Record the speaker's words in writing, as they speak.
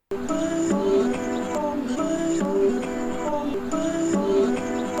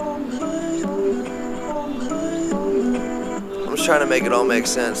trying to make it all make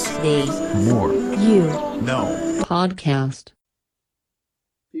sense. The More You No Podcast.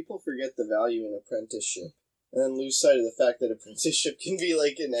 People forget the value in apprenticeship and then lose sight of the fact that apprenticeship can be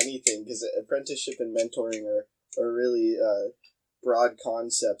like in anything, because apprenticeship and mentoring are really broad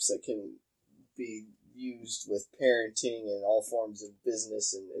concepts that can be used with parenting and all forms of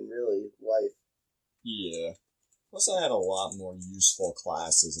business and really life. Yeah. Plus, I had a lot more useful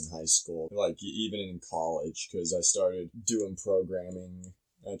classes in high school, like even in college, because I started doing programming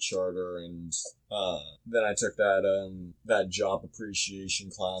at Charter, and then I took that job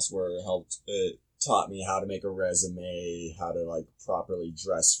appreciation class where it taught me how to make a resume, how to like properly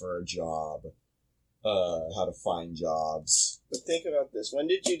dress for a job, how to find jobs. But think about this. When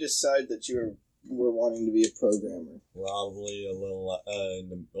did you decide that you were wanting to be a programmer? Probably a little,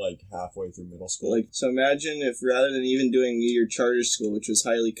 like halfway through middle school. So imagine if rather than even doing your charter school, which was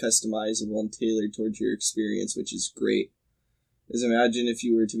highly customizable and tailored towards your experience, which is great, is imagine if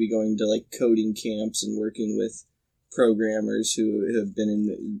you were to be going to like coding camps and working with programmers who have been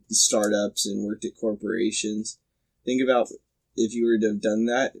in startups and worked at corporations. Think about if you were to have done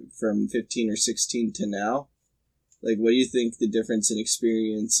that from 15 or 16 to now. Like, what do you think the difference in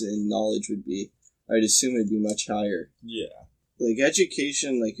experience and knowledge would be? I'd assume it'd be much higher. Yeah. Like,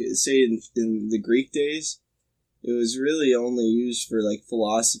 education, like, say in the Greek days, it was really only used for, like,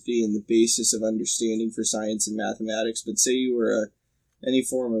 philosophy and the basis of understanding for science and mathematics. But say you were any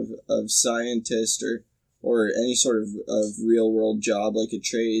form of scientist or any sort of real-world job, like a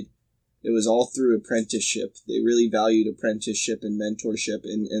trade, it was all through apprenticeship. They really valued apprenticeship and mentorship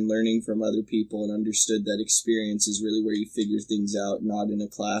and learning from other people, and understood that experience is really where you figure things out, not in a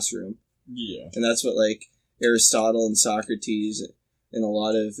classroom. Yeah. And that's what, like, Aristotle and Socrates and a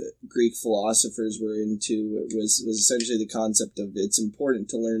lot of Greek philosophers were into. It was essentially the concept of it's important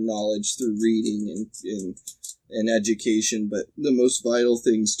to learn knowledge through reading and education, but the most vital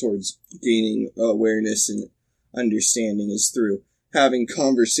things towards gaining awareness and understanding is through having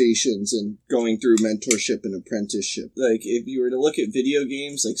conversations and going through mentorship and apprenticeship. Like, if you were to look at video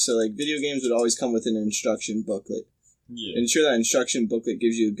games, video games would always come with an instruction booklet. Yeah. And sure, that instruction booklet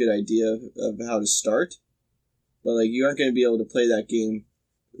gives you a good idea of how to start, but, like, you aren't going to be able to play that game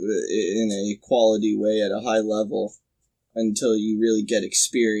in a quality way at a high level until you really get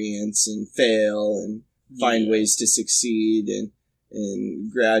experience and fail and find ways to succeed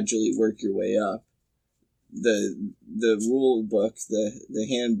and gradually work your way up. The rule book, the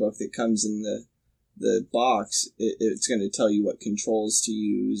handbook that comes in the box, it's going to tell you what controls to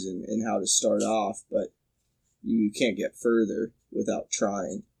use and how to start off, but you can't get further without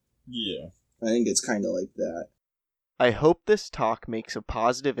trying. Yeah. I think it's kind of like that. I hope this talk makes a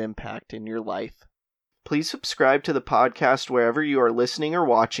positive impact in your life. Please subscribe to the podcast wherever you are listening or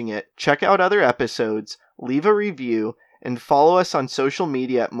watching it, check out other episodes, leave a review, and follow us on social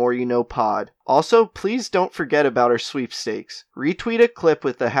media at More You Know Pod. Also, please don't forget about our sweepstakes. Retweet a clip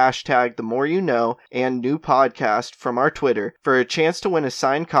with the hashtag #TheMoreYouKnow and new podcast from our Twitter for a chance to win a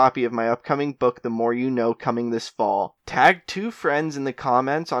signed copy of my upcoming book, The More You Know, coming this fall. Tag 2 friends in the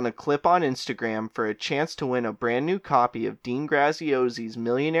comments on a clip on Instagram for a chance to win a brand new copy of Dean Graziosi's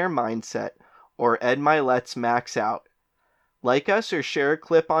Millionaire Mindset or Ed Milet's Max Out. Like us or share a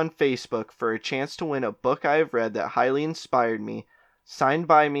clip on Facebook for a chance to win a book I have read that highly inspired me, signed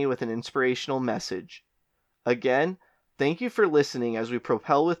by me with an inspirational message. Again, thank you for listening as we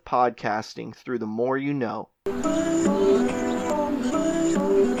propel with podcasting through the more you know. I'm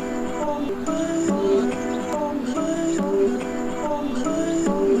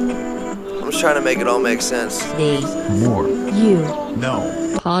just trying to make it all make sense. The More You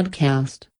No Podcast.